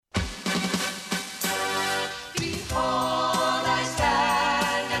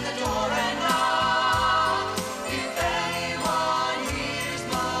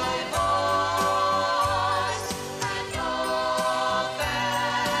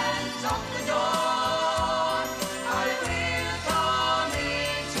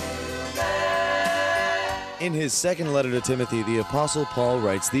In his second letter to Timothy, the Apostle Paul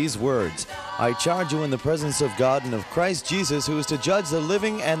writes these words, I charge you in the presence of God and of Christ Jesus, who is to judge the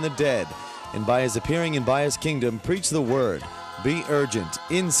living and the dead, and by his appearing and by his kingdom, preach the word. Be urgent,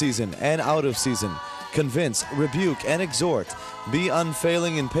 in season and out of season. Convince, rebuke, and exhort. Be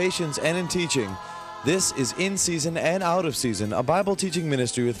unfailing in patience and in teaching. This is In Season and Out of Season, a Bible teaching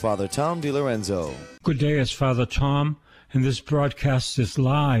ministry with Father Tom DiLorenzo. Good day, it's Father Tom, and this broadcast is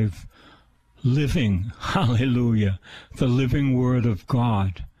live. Living, hallelujah, the living Word of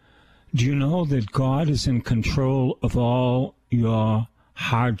God. Do you know that God is in control of all your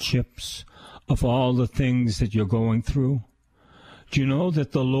hardships, of all the things that you're going through? Do you know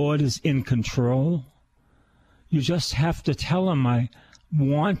that the Lord is in control? You just have to tell him, I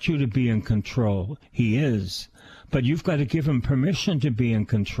want you to be in control. He is, but you've got to give him permission to be in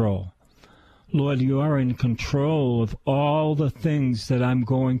control. Lord, you are in control of all the things that I'm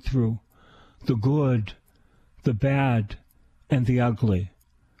going through. The good, the bad, and the ugly.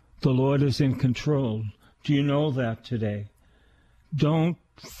 The Lord is in control. Do you know that today? Don't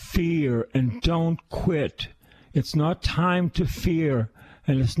fear and don't quit. It's not time to fear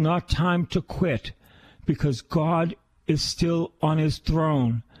and it's not time to quit, because God is still on his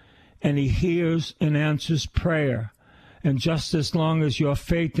throne and he hears and answers prayer. And just as long as your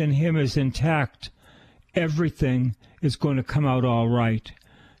faith in him is intact, everything is going to come out all right.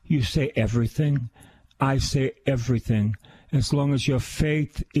 You say everything, I say everything. As long as your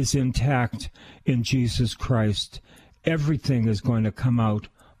faith is intact in Jesus Christ, everything is going to come out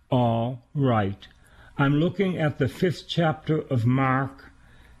all right. I'm looking at the 5th chapter of Mark,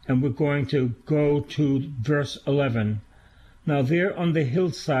 and we're going to go to verse 11. Now there on the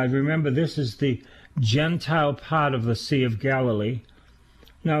hillside, remember this is the Gentile part of the Sea of Galilee.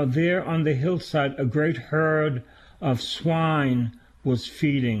 Now there on the hillside a great herd of swine was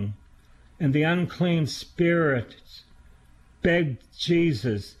feeding, and the unclean spirits begged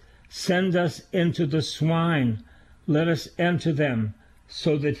Jesus, send us into the swine, let us enter them,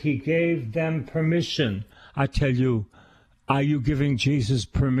 so that he gave them permission. I tell you, are you giving Jesus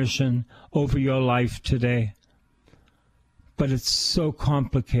permission over your life today? But it's so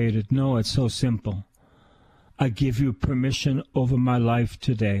complicated. No, it's so simple. I give you permission over my life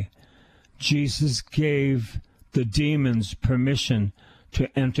today. Jesus gave the demons permission to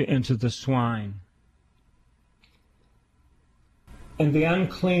enter into the swine. And the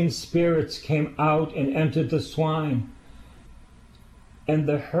unclean spirits came out and entered the swine. And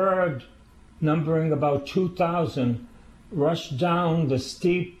the herd, numbering about 2,000, rushed down the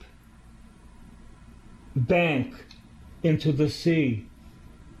steep bank into the sea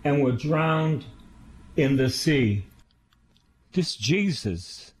and were drowned in the sea. This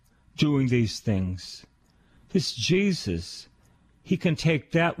Jesus doing these things, this Jesus, he can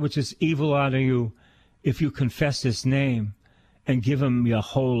take that which is evil out of you if you confess his name and give him your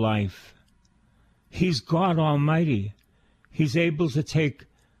whole life. He's God Almighty. He's able to take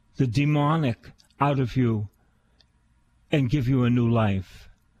the demonic out of you and give you a new life.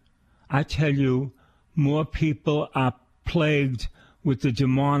 I tell you, more people are plagued with the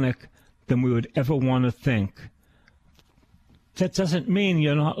demonic than we would ever want to think. That doesn't mean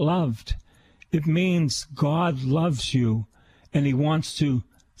you're not loved. It means God loves you and he wants to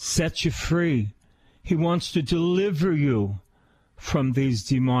set you free. He wants to deliver you from these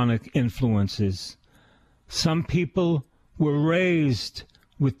demonic influences. Some people were raised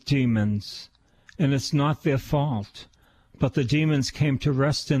with demons, and it's not their fault, but the demons came to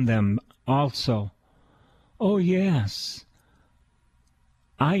rest in them also. Oh yes,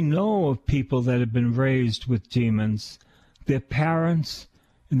 I know of people that have been raised with demons. Their parents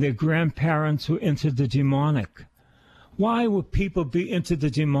and their grandparents were into the demonic. Why would people be into the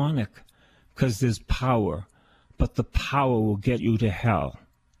demonic? Because there's power, but the power will get you to hell.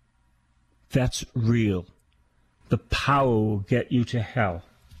 That's real. The power will get you to hell.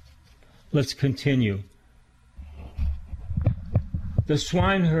 Let's continue. The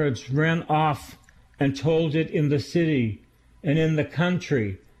swineherds ran off and told it in the city and in the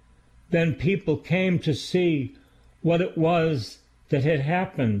country. Then people came to see what it was that had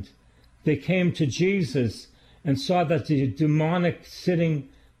happened. They came to Jesus and saw that the demonic sitting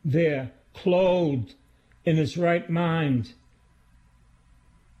there, clothed in his right mind,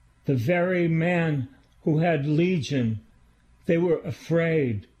 the very man who had legion. They were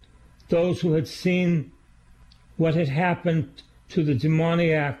afraid. Those who had seen what had happened to the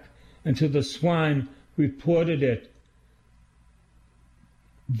demoniac and to the swine reported it.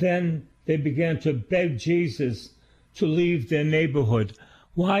 Then they began to beg Jesus to leave their neighborhood.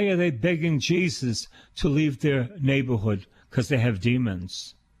 Why are they begging Jesus to leave their neighborhood? Because they have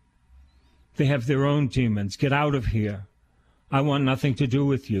demons. They have their own demons. Get out of here. I want nothing to do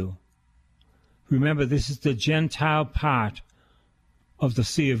with you. Remember, this is the Gentile part of the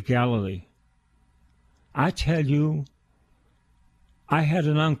Sea of Galilee. I tell you, I had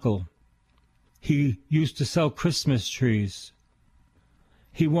an uncle. He used to sell Christmas trees.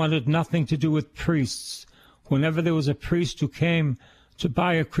 He wanted nothing to do with priests. Whenever there was a priest who came to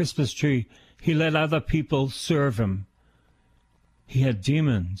buy a Christmas tree, he let other people serve him. He had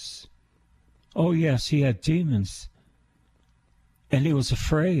demons. Oh, yes, he had demons. And he was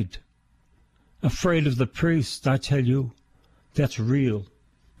afraid. Afraid of the priest, I tell you. That's real.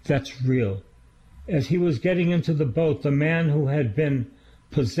 That's real. As he was getting into the boat, the man who had been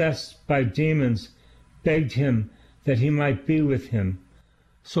possessed by demons begged him that he might be with him.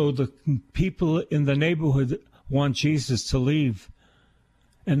 So the people in the neighborhood want Jesus to leave.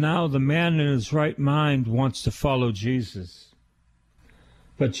 And now the man in his right mind wants to follow Jesus.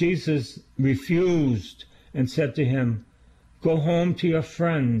 But Jesus refused and said to him, "Go home to your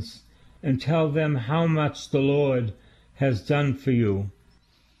friends and tell them how much the Lord has done for you."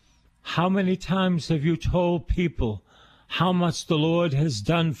 How many times have you told people how much the Lord has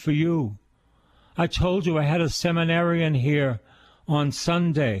done for you? I told you I had a seminarian here on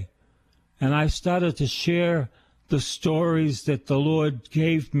Sunday, and I started to share the stories that the Lord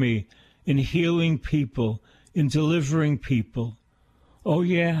gave me in healing people, in delivering people. Oh,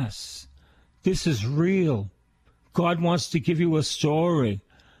 yes, this is real. God wants to give you a story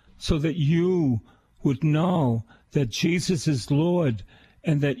so that you would know that Jesus is Lord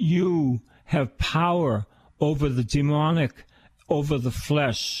and that you have power over the demonic, over the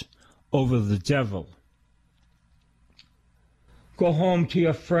flesh, over the devil. Go home to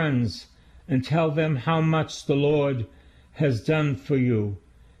your friends and tell them how much the Lord has done for you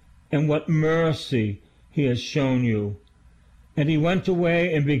and what mercy he has shown you. And he went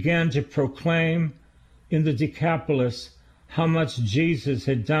away and began to proclaim in the Decapolis how much Jesus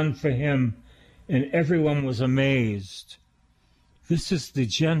had done for him, and everyone was amazed. This is the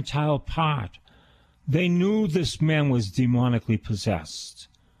Gentile part. They knew this man was demonically possessed.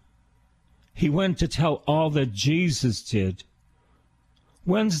 He went to tell all that Jesus did.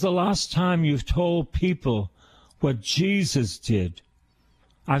 When's the last time you've told people what Jesus did?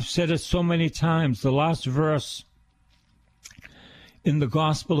 I've said it so many times. The last verse in the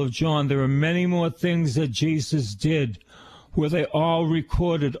Gospel of John, there are many more things that Jesus did where they all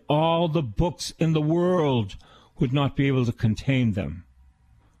recorded. All the books in the world would not be able to contain them.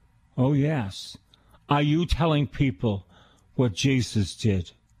 Oh, yes. Are you telling people what Jesus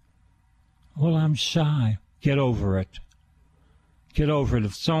did? Well, I'm shy. Get over it. Get over it.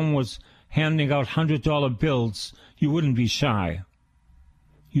 If someone was handing out $100 bills, you wouldn't be shy.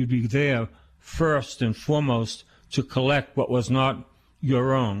 You'd be there first and foremost to collect what was not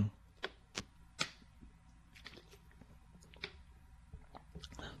your own.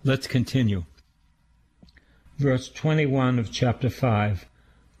 Let's continue. Verse 21 of chapter 5.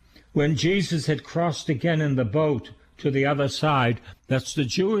 When Jesus had crossed again in the boat to the other side, that's the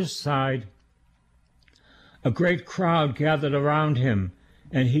Jewish side, a great crowd gathered around him,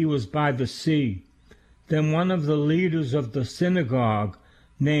 and he was by the sea. Then one of the leaders of the synagogue,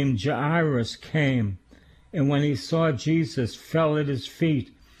 named Jairus, came, and when he saw Jesus, fell at his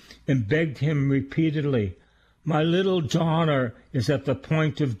feet and begged him repeatedly, "My little daughter is at the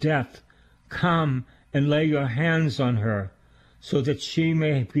point of death. Come and lay your hands on her, so that she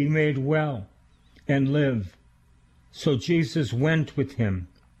may be made well and live." So Jesus went with him,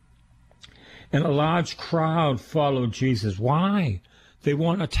 and a large crowd followed Jesus. Why? They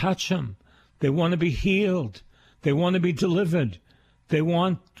want to touch him. They want to be healed. They want to be delivered. They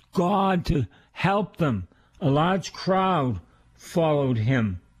want God to help them. A large crowd followed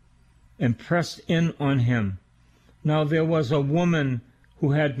him and pressed in on him. Now there was a woman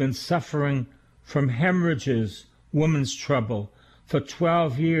who had been suffering from hemorrhages, woman's trouble, for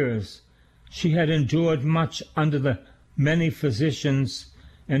 12 years. She had endured much under the many physicians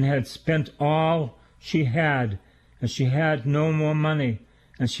and had spent all she had, and she had no more money,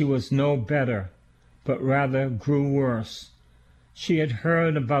 and she was no better, but rather grew worse. She had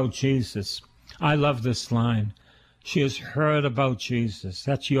heard about Jesus. I love this line. She has heard about Jesus.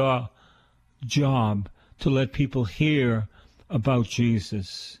 That's your job, to let people hear about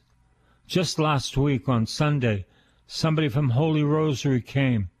Jesus. Just last week on Sunday, somebody from Holy Rosary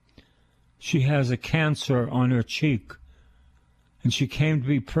came. She has a cancer on her cheek, and she came to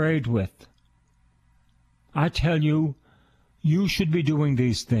be prayed with. I tell you, you should be doing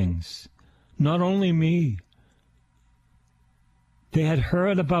these things. Not only me. They had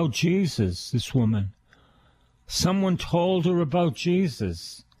heard about Jesus, this woman. Someone told her about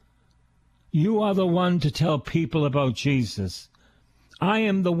Jesus. You are the one to tell people about Jesus. I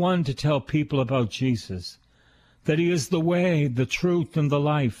am the one to tell people about Jesus, that he is the way, the truth, and the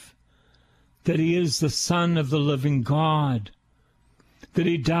life, that he is the Son of the living God, that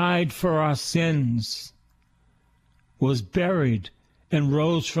he died for our sins, was buried, and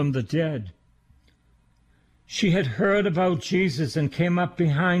rose from the dead. She had heard about Jesus and came up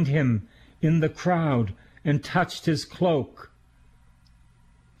behind him in the crowd and touched his cloak.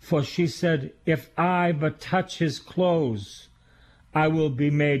 For she said, "If I but touch his clothes, I will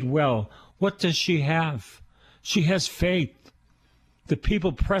be made well." What does she have? She has faith. The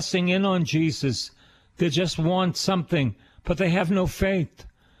people pressing in on Jesus, they just want something, but they have no faith.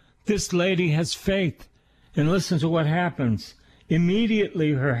 This lady has faith. And listen to what happens.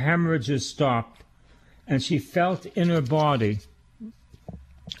 Immediately her hemorrhages stopped, and she felt in her body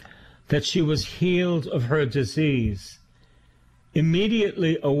that she was healed of her disease.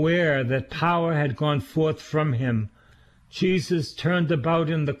 Immediately aware that power had gone forth from him, Jesus turned about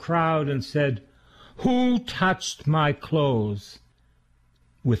in the crowd and said, "Who touched my clothes?"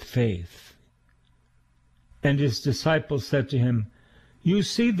 With faith. And his disciples said to him, "You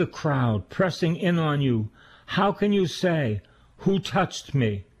see the crowd pressing in on you. How can you say, 'Who touched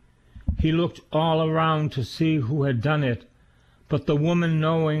me?'" He looked all around to see who had done it, but the woman,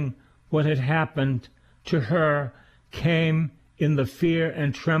 knowing what had happened to her, came in the fear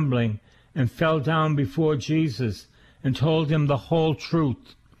and trembling and fell down before Jesus and told him the whole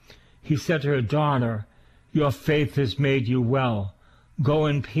truth. He said to her, "Daughter, your faith has made you well. Go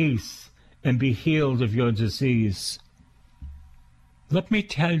in peace and be healed of your disease." Let me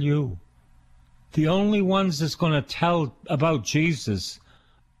tell you, the only ones that's going to tell about Jesus,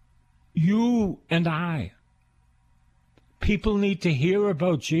 you and I. People need to hear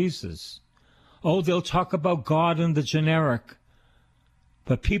about Jesus. Oh, they'll talk about God in the generic.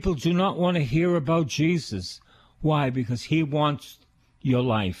 But people do not want to hear about Jesus. Why? Because he wants your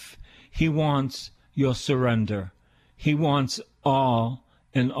life. He wants your surrender. He wants all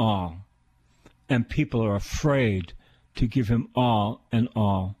and all. And people are afraid to give him all and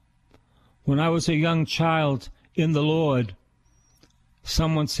all. When I was a young child in the Lord,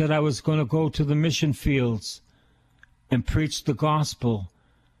 someone said I was going to go to the mission fields and preach the gospel,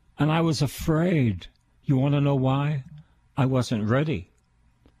 and I was afraid. You want to know why? I wasn't ready.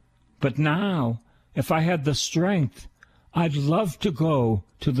 But now, if I had the strength, I'd love to go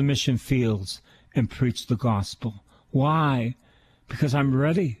to the mission fields and preach the gospel. Why? Because I'm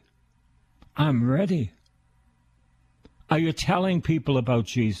ready. I'm ready. Are you telling people about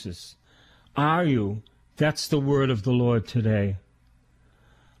Jesus? Are you? That's the word of the Lord today.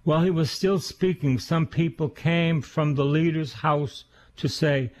 While he was still speaking, some people came from the leader's house to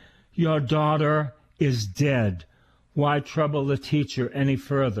say, "Your daughter is dead. Why trouble the teacher any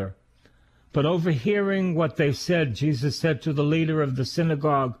further?" But overhearing what they said, Jesus said to the leader of the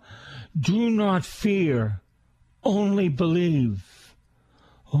synagogue, "Do not fear, only believe."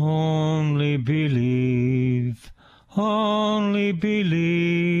 Only believe, only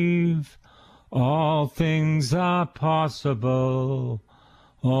believe. All things are possible.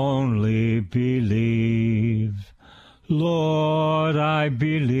 Only believe. Lord, I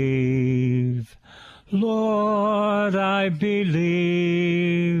believe. Lord, I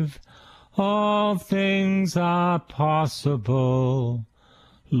believe. All things are possible.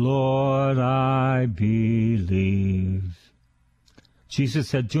 Lord, I believe. Jesus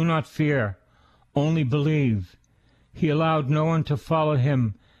said, "Do not fear, only believe." He allowed no one to follow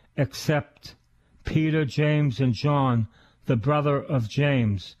him except Peter, James, and John, the brother of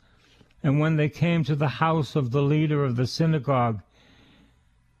James. And when they came to the house of the leader of the synagogue,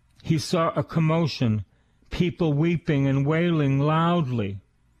 he saw a commotion, people weeping and wailing loudly.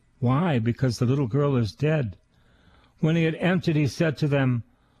 Why? Because the little girl is dead. When he had entered, he said to them,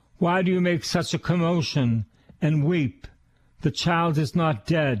 "Why do you make such a commotion and weep? The child is not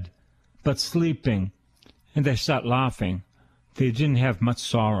dead, but sleeping." And they start laughing. They didn't have much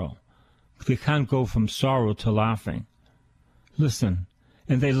sorrow. They can't go from sorrow to laughing. Listen.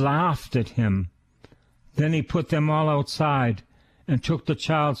 And they laughed at him. Then he put them all outside and took the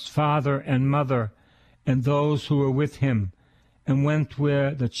child's father and mother and those who were with him and went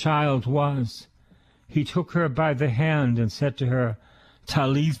where the child was. He took her by the hand and said to her,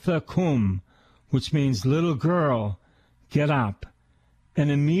 "Talitha cum," which means, "Little girl, get up." And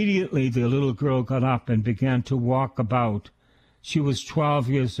immediately the little girl got up and began to walk about. She was 12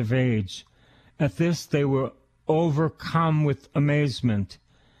 years of age. At this they were overcome with amazement.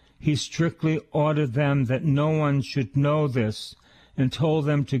 He strictly ordered them that no one should know this and told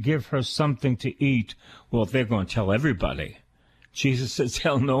them to give her something to eat. Well, they're going to tell everybody. Jesus said,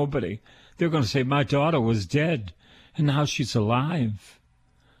 "Tell nobody." They're going to say, my daughter was dead, and now she's alive.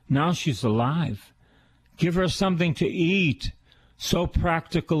 Now she's alive. Give her something to eat. So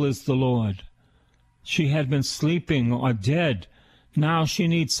practical is the Lord. She had been sleeping or dead. Now she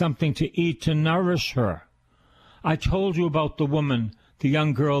needs something to eat to nourish her. I told you about the woman, the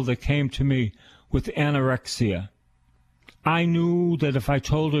young girl that came to me with anorexia. I knew that if I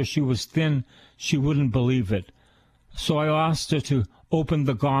told her she was thin, she wouldn't believe it. So I asked her to open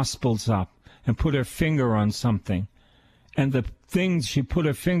the Gospels up and put her finger on something. And the thing she put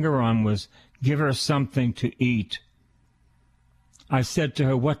her finger on was, give her something to eat. I said to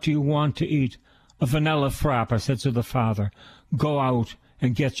her, what do you want to eat? A vanilla frap. I said to the father, go out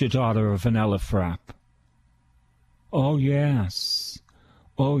and get your daughter a vanilla frap. Oh, yes.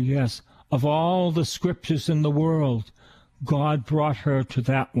 Oh, yes. Of all the scriptures in the world, God brought her to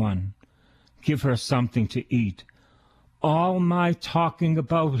that one. Give her something to eat. All my talking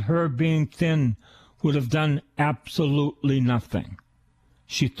about her being thin would have done absolutely nothing.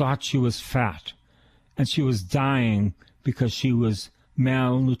 She thought she was fat, and she was dying because she was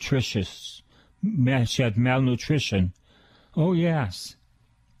malnutritious. She had malnutrition. Oh, yes.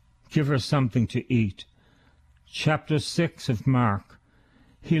 Give her something to eat. Chapter 6 of Mark.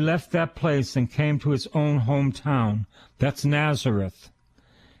 He left that place and came to his own hometown, that's Nazareth,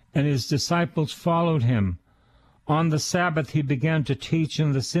 and his disciples followed him. On the Sabbath he began to teach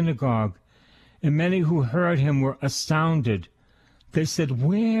in the synagogue, and many who heard him were astounded. They said,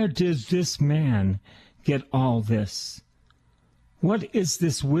 where did this man get all this? What is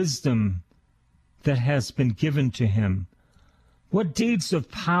this wisdom that has been given to him? What deeds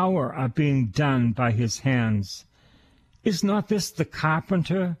of power are being done by his hands? Is not this the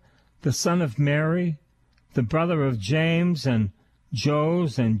carpenter, the son of Mary, the brother of James and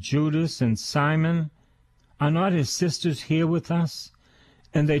Joses and Judas and Simon? Are not his sisters here with us?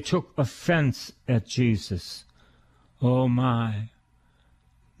 And they took offense at Jesus. Oh my.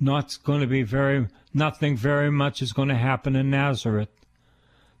 Nothing very much is going to happen in Nazareth.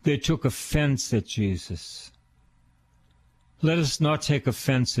 They took offense at Jesus. Let us not take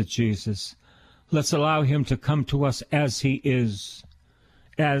offense at Jesus. Let's allow him to come to us as he is.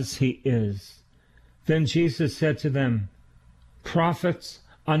 As he is. Then Jesus said to them, prophets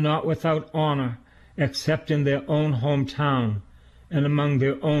are not without honor except in their own hometown and among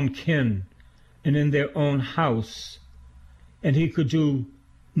their own kin and in their own house. And he could do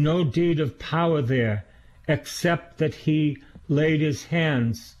no deed of power there except that he laid his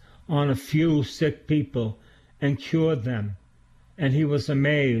hands on a few sick people and cured them. And he was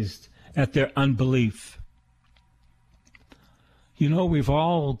amazed at their unbelief. You know, we've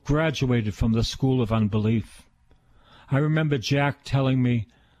all graduated from the school of unbelief. I remember Jack telling me,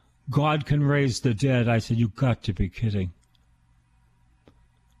 God can raise the dead. I said, you've got to be kidding.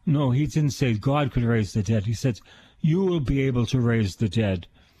 No, he didn't say God could raise the dead. He said, you will be able to raise the dead.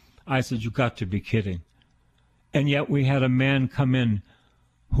 I said, you've got to be kidding. And yet we had a man come in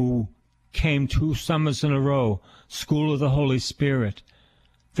who came 2 summers in a row, School of the Holy Spirit,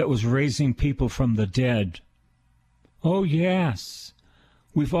 that was raising people from the dead. Oh, yes.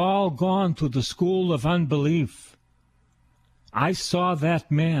 We've all gone through the school of unbelief. I saw that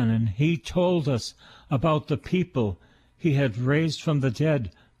man, and he told us about the people he had raised from the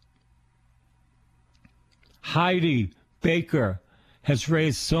dead. Heidi Baker has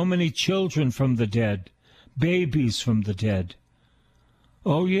raised so many children from the dead, babies from the dead.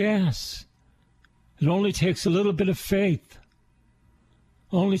 Oh, yes. It only takes a little bit of faith.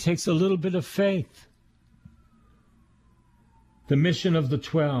 Only takes a little bit of faith. The mission of the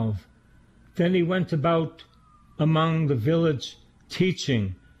 12. Then he went about among the village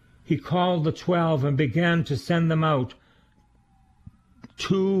teaching. He called the 12 and began to send them out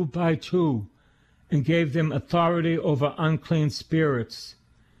 2 by 2 and gave them authority over unclean spirits.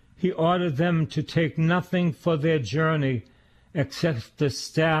 He ordered them to take nothing for their journey except a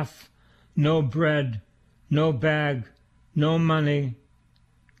staff, no bread, no bag, no money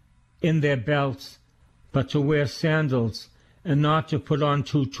in their belts, but to wear sandals and not to put on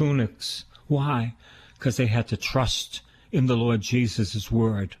 2 tunics. Why? Because they had to trust in the Lord Jesus'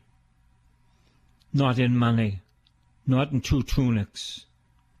 word. Not in money, not in 2 tunics.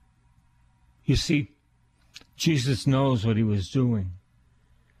 You see, Jesus knows what he was doing.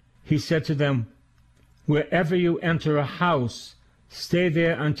 He said to them, wherever you enter a house, stay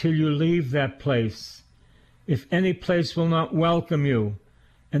there until you leave that place. If any place will not welcome you,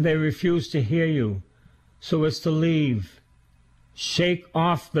 and they refuse to hear you, so as to leave, shake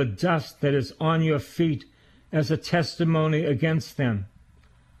off the dust that is on your feet as a testimony against them.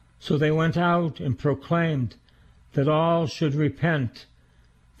 So they went out and proclaimed that all should repent.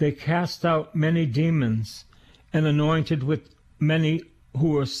 They cast out many demons and anointed with many who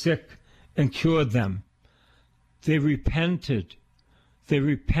were sick and cured them. They repented. They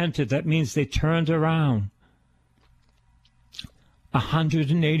repented. That means they turned around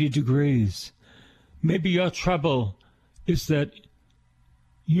 180 degrees. Maybe your trouble is that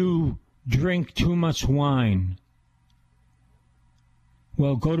you drink too much wine.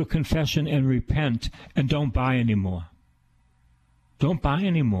 Well, go to confession and repent and don't buy anymore. Don't buy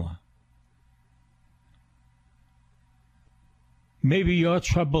anymore. Maybe your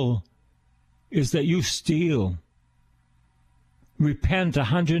trouble is that you steal. Repent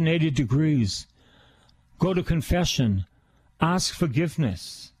 180 degrees. Go to confession. Ask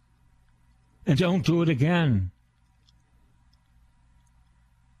forgiveness. And don't do it again.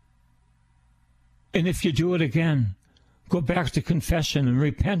 And if you do it again, go back to confession and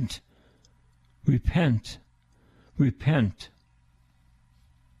repent. Repent. Repent.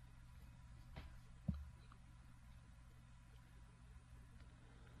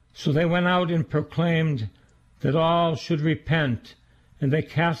 So they went out and proclaimed that all should repent, and they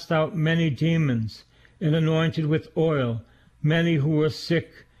cast out many demons and anointed with oil many who were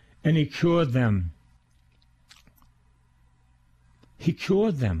sick, and he cured them. He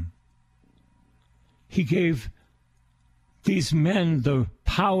cured them. He gave these men the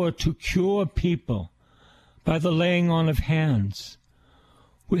power to cure people by the laying on of hands.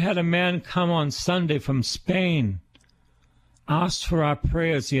 We had a man come on Sunday from Spain, asked for our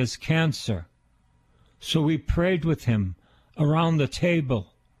prayers. He has cancer. So we prayed with him around the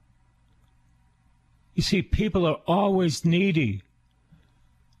table. You see, people are always needy.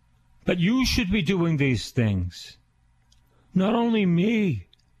 But you should be doing these things. Not only me,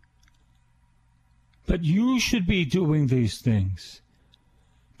 but you should be doing these things.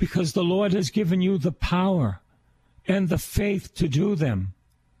 Because the Lord has given you the power and the faith to do them.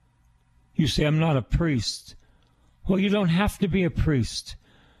 You say, I'm not a priest. Well, you don't have to be a priest.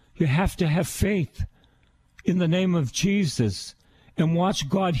 You have to have faith in the name of Jesus and watch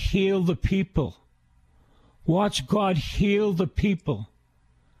God heal the people. Watch God heal the people.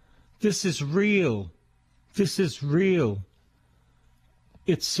 This is real. This is real.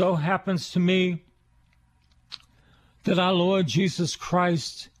 It so happens to me that our Lord Jesus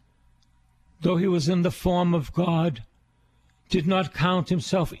Christ, though he was in the form of God, did not count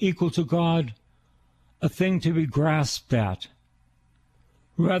himself equal to God, a thing to be grasped at.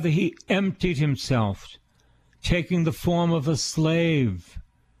 Rather, he emptied himself, taking the form of a slave,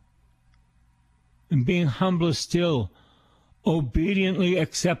 and being humbler still, obediently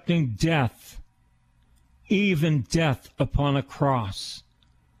accepting death, even death upon a cross.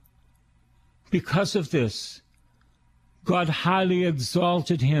 Because of this, God highly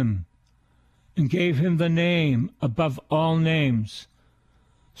exalted him and gave him the name above all names,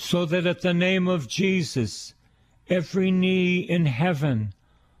 so that at the name of Jesus, every knee in heaven,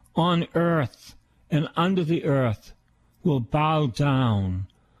 on earth, and under the earth will bow down.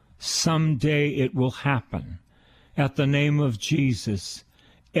 Someday it will happen. At the name of Jesus,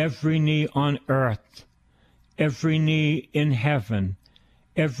 every knee on earth, every knee in heaven,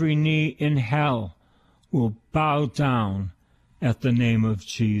 every knee in hell will bow down at the name of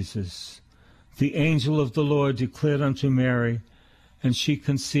Jesus. The angel of the Lord declared unto Mary, and she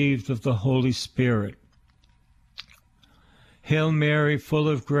conceived of the Holy Spirit. Hail Mary, full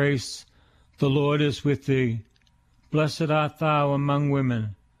of grace, the Lord is with thee. Blessed art thou among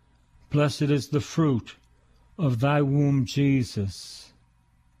women. Blessed is the fruit of thy womb, Jesus.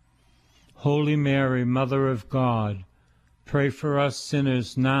 Holy Mary, Mother of God, pray for us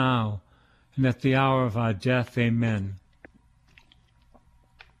sinners now and at the hour of our death. Amen.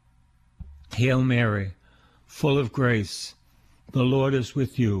 Hail Mary, full of grace, the Lord is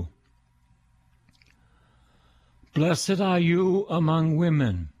with you. Blessed are you among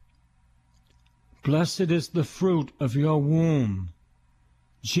women. Blessed is the fruit of your womb,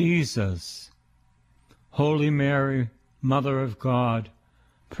 Jesus. Holy Mary, Mother of God,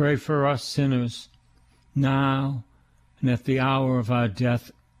 pray for us sinners, now and at the hour of our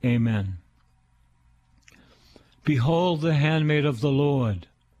death. Amen. Behold the handmaid of the Lord.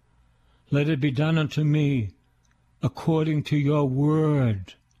 Let it be done unto me according to your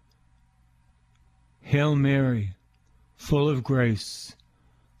word. Hail Mary, full of grace,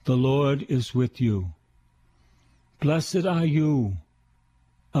 the Lord is with you. Blessed are you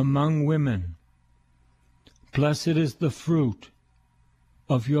among women. Blessed is the fruit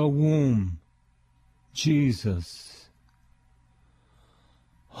of your womb, Jesus.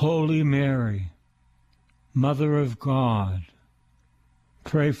 Holy Mary, Mother of God,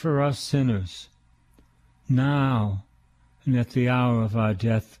 pray for us sinners, now and at the hour of our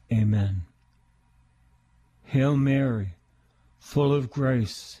death. Amen. Hail Mary, full of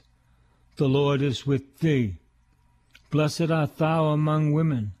grace, the Lord is with thee. Blessed art thou among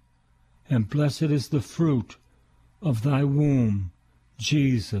women, and blessed is the fruit of thy womb,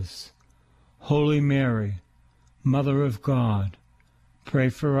 Jesus. Holy Mary, Mother of God, pray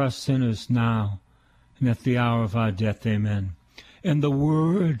for us sinners now and at the hour of our death. Amen. And the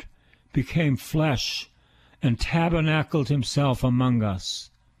Word became flesh and tabernacled himself among us.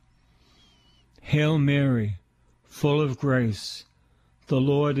 Hail Mary, full of grace, the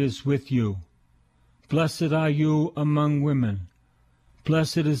Lord is with you. Blessed are you among women.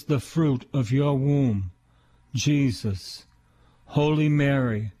 Blessed is the fruit of your womb, Jesus. Holy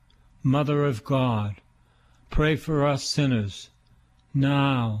Mary, Mother of God, pray for us sinners,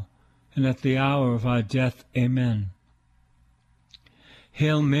 now and at the hour of our death. Amen.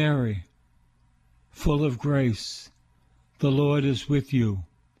 Hail Mary, full of grace, the Lord is with you.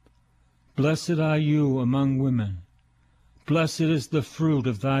 Blessed are you among women. Blessed is the fruit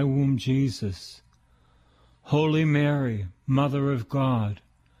of thy womb, Jesus. Holy Mary, Mother of God,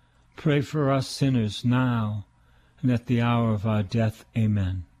 pray for us sinners now and at the hour of our death.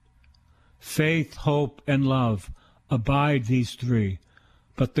 Amen. Faith, hope, and love abide, these three,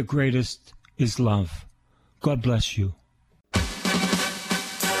 but the greatest is love. God bless you.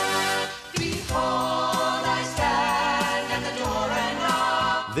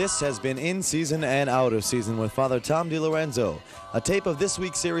 This has been In Season and Out of Season with Father Tom DiLorenzo. A tape of this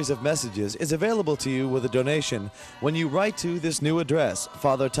week's series of messages is available to you with a donation when you write to this new address,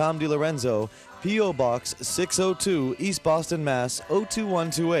 Father Tom DiLorenzo, P.O. Box 602, East Boston, Mass.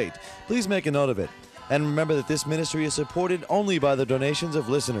 02128. Please make a note of it. And remember that this ministry is supported only by the donations of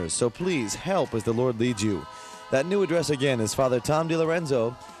listeners, so please help as the Lord leads you. That new address again is Father Tom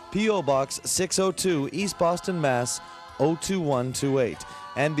DiLorenzo, P.O. Box 602, East Boston, Mass. 02128.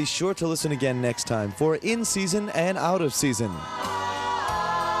 And be sure to listen again next time for In Season and Out of Season.